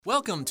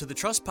Welcome to the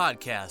Trust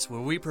Podcast, where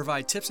we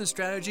provide tips and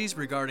strategies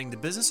regarding the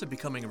business of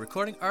becoming a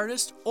recording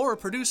artist or a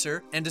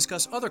producer and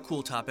discuss other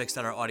cool topics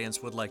that our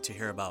audience would like to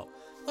hear about.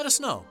 Let us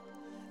know.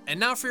 And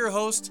now for your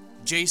host,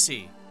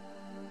 JC.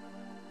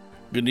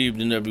 Good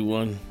evening,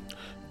 everyone.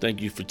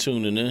 Thank you for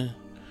tuning in.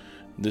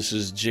 This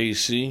is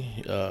JC,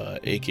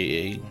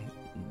 aka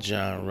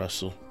John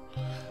Russell.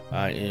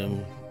 I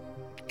am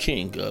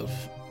king of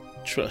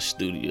Trust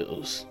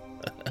Studios.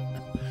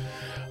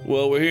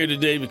 Well, we're here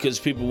today because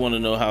people want to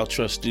know how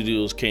Trust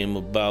Studios came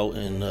about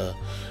and a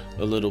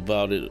little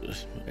about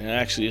it. And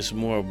actually, it's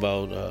more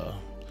about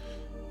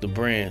the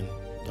brand,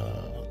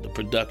 the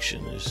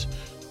production. It's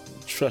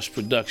Trust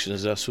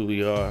Productions. That's who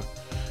we are.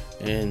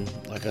 And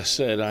like I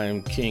said, I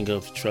am king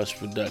of Trust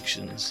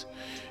Productions.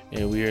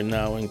 And we are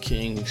now in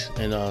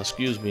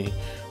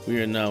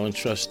we are now in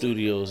Trust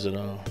Studios.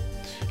 And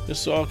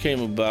this all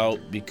came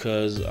about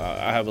because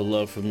I have a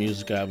love for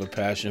music. I have a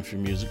passion for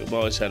music. I've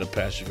always had a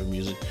passion for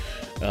music.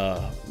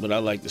 But I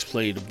like to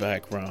play the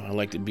background. I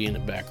like to be in the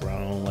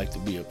background. I don't like to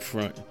be up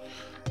front.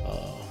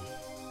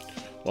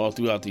 All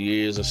throughout the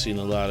years, I've seen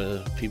a lot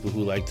of people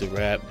who like to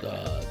rap,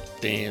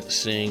 dance,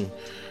 sing,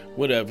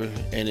 whatever,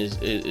 and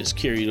it's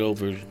carried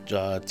over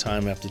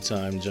time after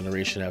time,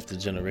 generation after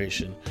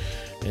generation.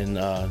 And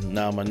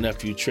now my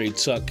nephew Trey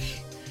Tuck,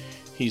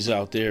 he's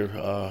out there.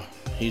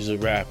 He's a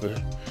rapper.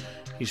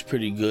 He's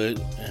pretty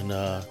good,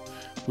 and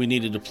we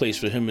needed a place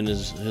for him and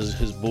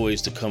his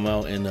boys to come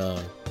out and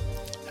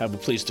have a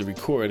place to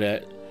record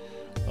at.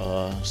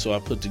 So I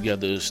put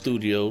together a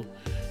studio,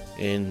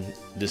 and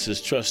this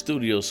is Trust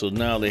Studio. So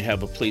now they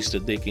have a place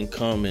that they can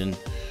come and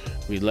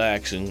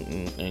relax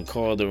and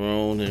call their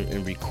own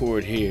and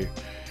record here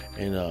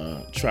and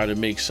try to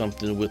make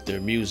something with their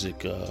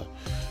music.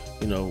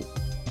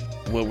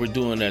 What we're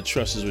doing at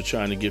Trust is we're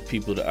trying to give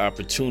people the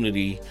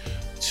opportunity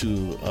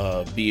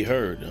to be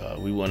heard.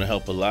 We want to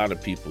help a lot of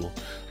people.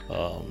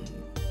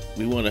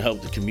 We want to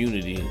help the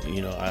community.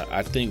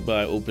 I think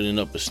by opening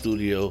up a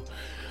studio,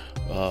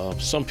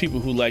 some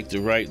people who like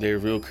to write, they're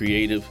real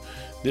creative.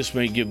 This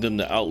may give them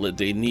the outlet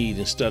they need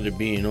instead of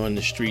being on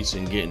the streets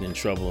and getting in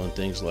trouble and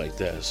things like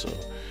that. So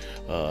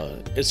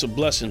it's a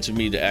blessing to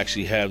me to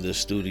actually have this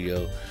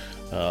studio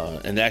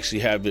and actually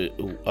have it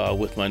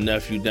with my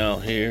nephew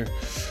down here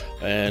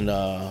and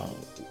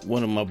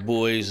one of my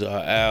boys,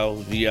 Al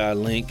VI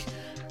Link.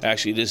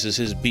 Actually, this is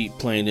his beat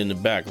playing in the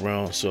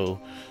background, so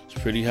it's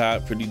pretty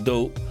hot, pretty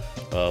dope.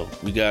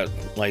 We got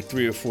like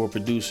 3 or 4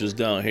 producers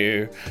down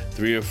here,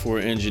 3 or 4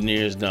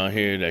 engineers down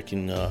here that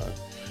can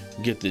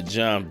get the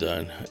job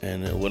done.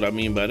 And what I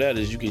mean by that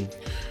is you can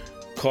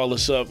call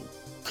us up,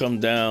 come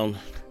down,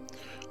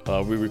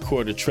 we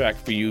record a track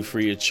for you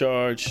free of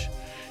charge,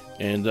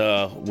 and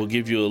we'll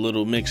give you a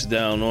little mix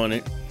down on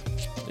it,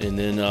 and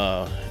then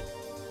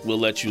we'll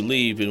let you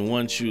leave. And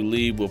once you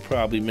leave, we'll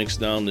probably mix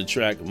down the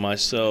track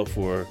myself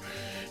or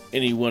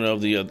any one of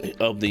the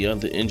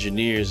other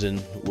engineers,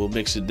 and we'll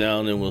mix it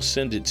down and we'll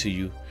send it to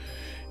you,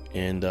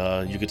 and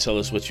you can tell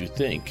us what you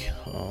think.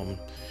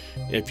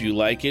 If you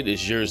like it,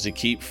 it's yours to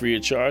keep free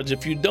of charge.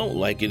 If you don't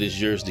like it,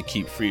 it's yours to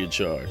keep free of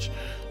charge.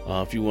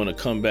 If you want to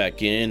come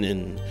back in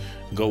and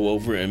go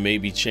over and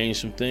maybe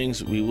change some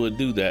things, we would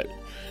do that,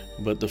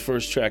 but the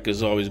first track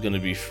is always going to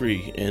be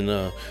free. And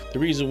the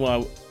reason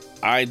why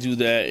I do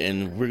that,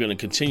 and we're going to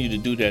continue to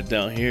do that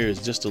down here,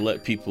 is just to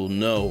let people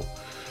know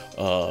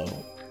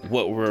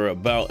what we're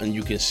about, and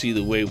you can see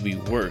the way we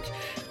work.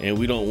 And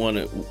we don't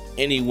want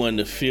anyone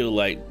to feel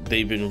like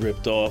they've been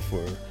ripped off,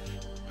 or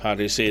how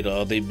they say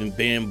it, they've been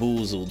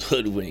bamboozled,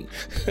 hoodwinked,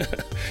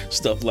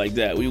 stuff like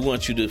that. We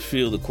want you to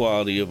feel the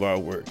quality of our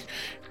work.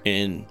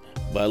 And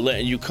by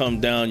letting you come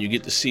down, you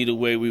get to see the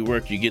way we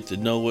work, you get to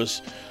know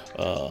us.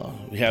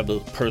 We have a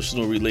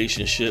personal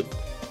relationship.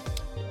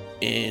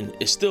 And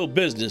it's still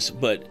business,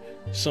 but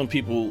some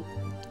people,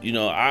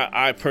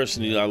 I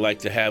personally, I like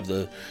to have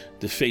the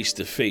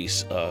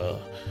face-to-face,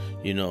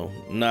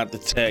 not the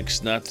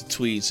text, not the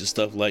tweets and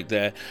stuff like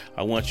that.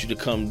 I want you to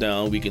come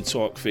down. We can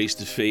talk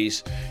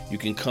face-to-face. You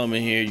can come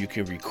in here. You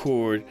can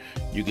record.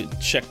 You can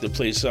check the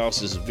place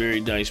out. It's a very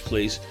nice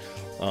place.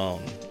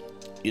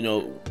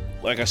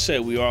 Like I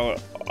said, we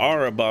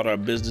are about our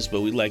business, but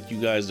we like you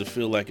guys to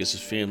feel like it's a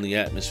family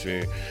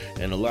atmosphere.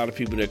 And a lot of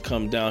people that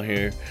come down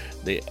here,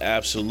 they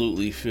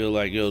absolutely feel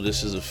like,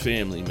 this is a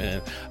family,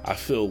 man. I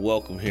feel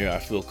welcome here. I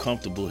feel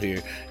comfortable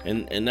here.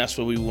 And that's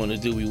what we want to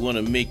do. We want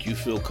to make you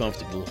feel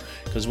comfortable,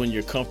 because when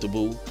you're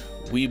comfortable,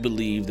 we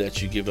believe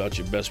that you give out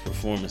your best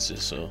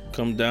performances. So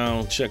come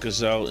down, check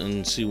us out,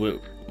 and see what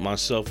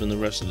myself and the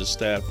rest of the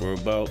staff are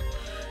about.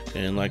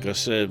 And like I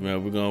said,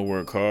 man, we're going to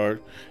work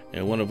hard.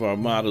 And one of our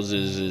mottos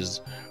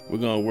is we're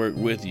going to work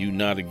with you,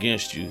 not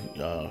against you.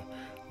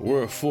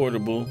 We're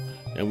affordable,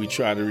 and we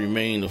try to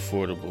remain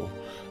affordable.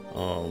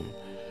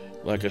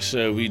 Like I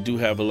said, we do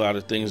have a lot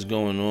of things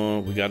going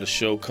on. We got a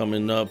show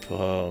coming up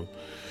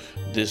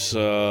this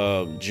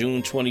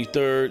June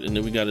 23rd, and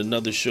then we got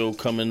another show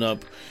coming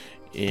up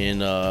in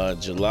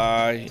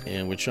July,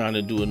 and we're trying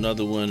to do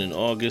another one in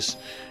August,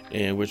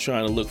 and we're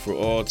trying to look for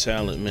all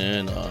talent,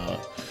 man.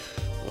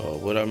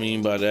 What I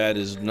mean by that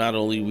is not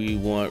only we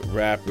want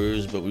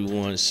rappers, but we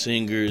want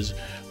singers.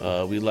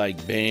 We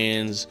like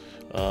bands.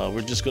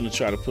 We're just going to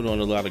try to put on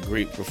a lot of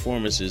great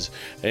performances.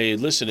 Hey,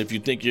 listen, if you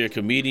think you're a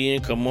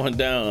comedian, come on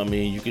down. I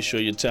mean, you can show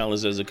your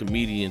talents as a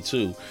comedian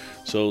too.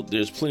 So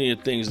there's plenty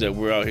of things that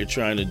we're out here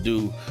trying to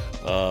do.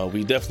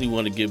 We definitely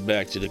want to give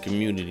back to the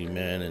community,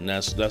 man, and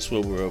that's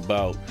what we're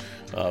about.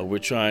 We're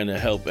trying to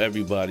help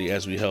everybody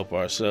as we help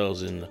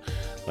ourselves. And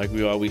like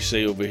we always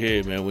say over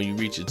here, man, when you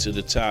reach it to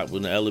the top,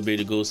 when the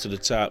elevator goes to the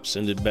top,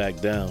 send it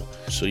back down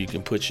so you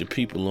can put your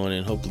people on it,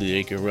 and hopefully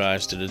they can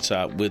rise to the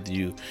top with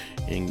you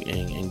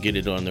and get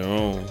it on their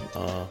own.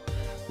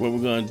 What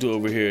we're going to do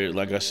over here,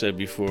 like I said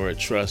before at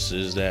Trust,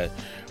 is that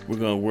we're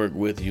going to work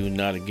with you,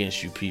 not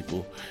against you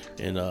people.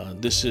 And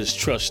this is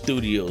Trust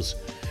Studios,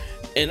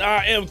 and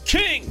I am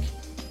king.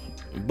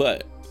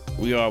 But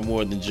we are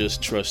more than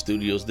just Trust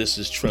Studios. This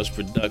is Trust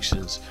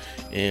Productions,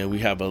 and we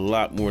have a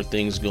lot more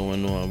things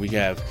going on. We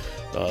have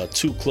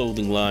 2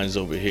 clothing lines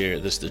over here.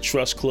 That's the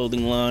Trust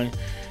clothing line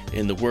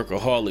and the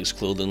Workaholics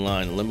clothing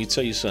line. And let me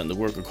tell you something, the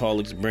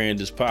Workaholics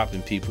brand is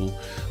popping, people.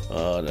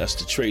 That's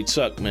the Trey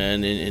Tuck,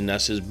 man, and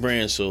that's his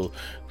brand. So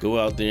go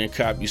out there and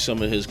copy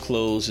some of his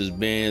clothes, his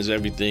bands,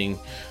 everything.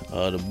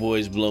 The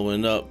boy's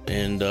blowing up,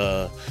 and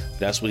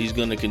that's what he's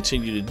going to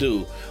continue to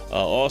do.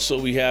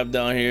 Also, we have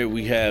down here,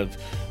 we have,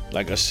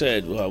 like I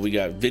said, we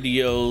got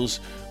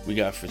videos, we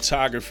got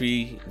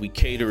photography, we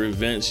cater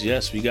events.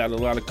 Yes, we got a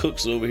lot of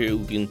cooks over here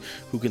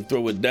who can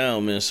throw it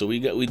down, man. So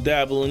we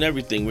dabble in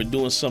everything. We're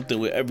doing something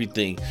with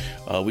everything.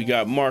 We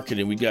got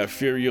marketing. We got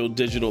Furio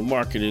Digital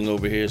Marketing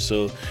over here.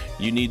 So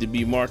you need to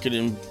be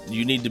marketed.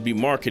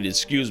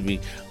 Excuse me.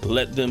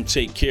 Let them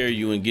take care of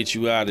you and get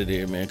you out of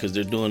there, man, because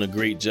they're doing a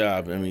great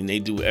job. I mean, they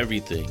do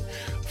everything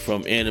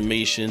from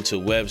animation to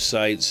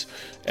websites,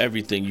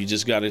 everything. You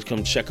just got to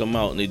come check them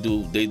out, and they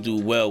do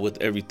well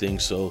with everything.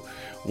 So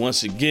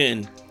once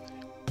again,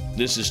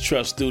 this is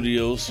Trust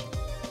Studios.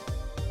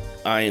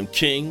 I am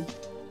king,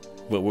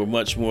 but we're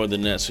much more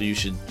than that. So you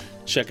should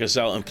check us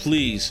out, and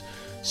please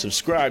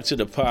subscribe to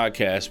the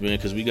podcast, man,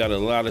 because we got a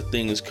lot of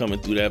things coming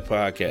through that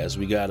podcast.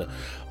 We got a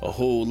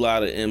whole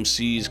lot of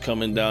MCs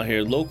coming down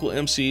here, local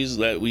MCs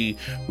that we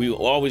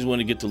always want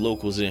to get the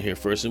locals in here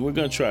first, and we're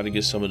going to try to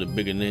get some of the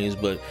bigger names,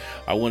 but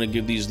I want to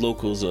give these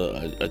locals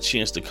a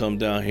chance to come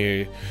down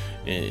here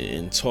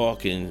and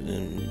talk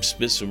and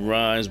spit some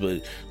rhymes,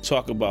 but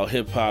talk about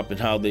hip-hop and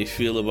how they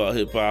feel about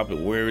hip-hop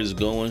and where it's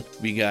going.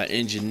 We got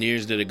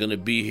engineers that are going to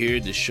be here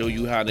to show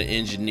you how to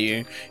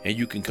engineer, and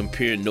you can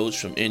compare notes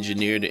from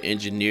engineer to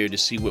engineer to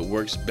see what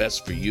works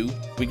best for you.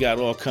 We got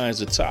all kinds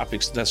of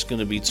topics that's going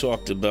to be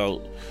talked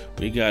about.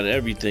 We got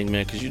everything,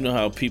 man, because you know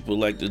how people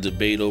like to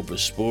debate over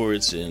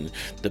sports and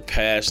the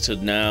past to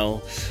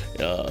now.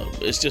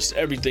 It's just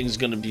everything's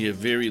going to be a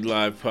very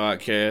live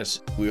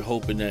podcast. We're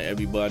hoping that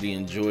everybody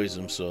enjoys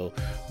them. So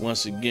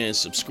once again,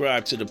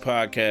 subscribe to the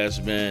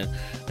podcast, man,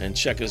 and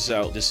check us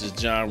out. This is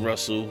John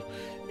Russell,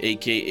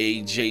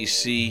 aka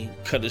JC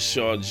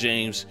Cuttershaw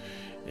James,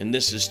 and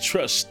this is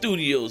Trust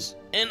Studios,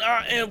 and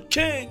I am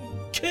king.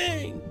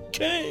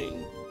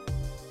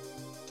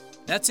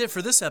 That's it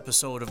for this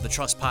episode of the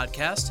Trust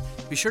Podcast.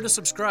 Be sure to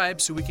subscribe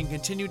so we can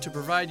continue to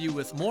provide you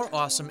with more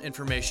awesome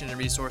information and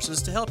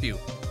resources to help you.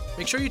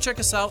 Make sure you check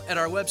us out at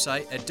our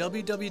website at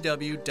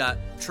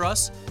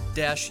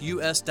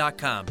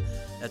www.trust-us.com.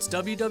 That's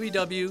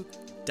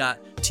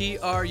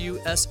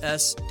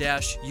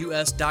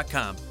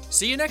www.truss-us.com.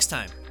 See you next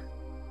time.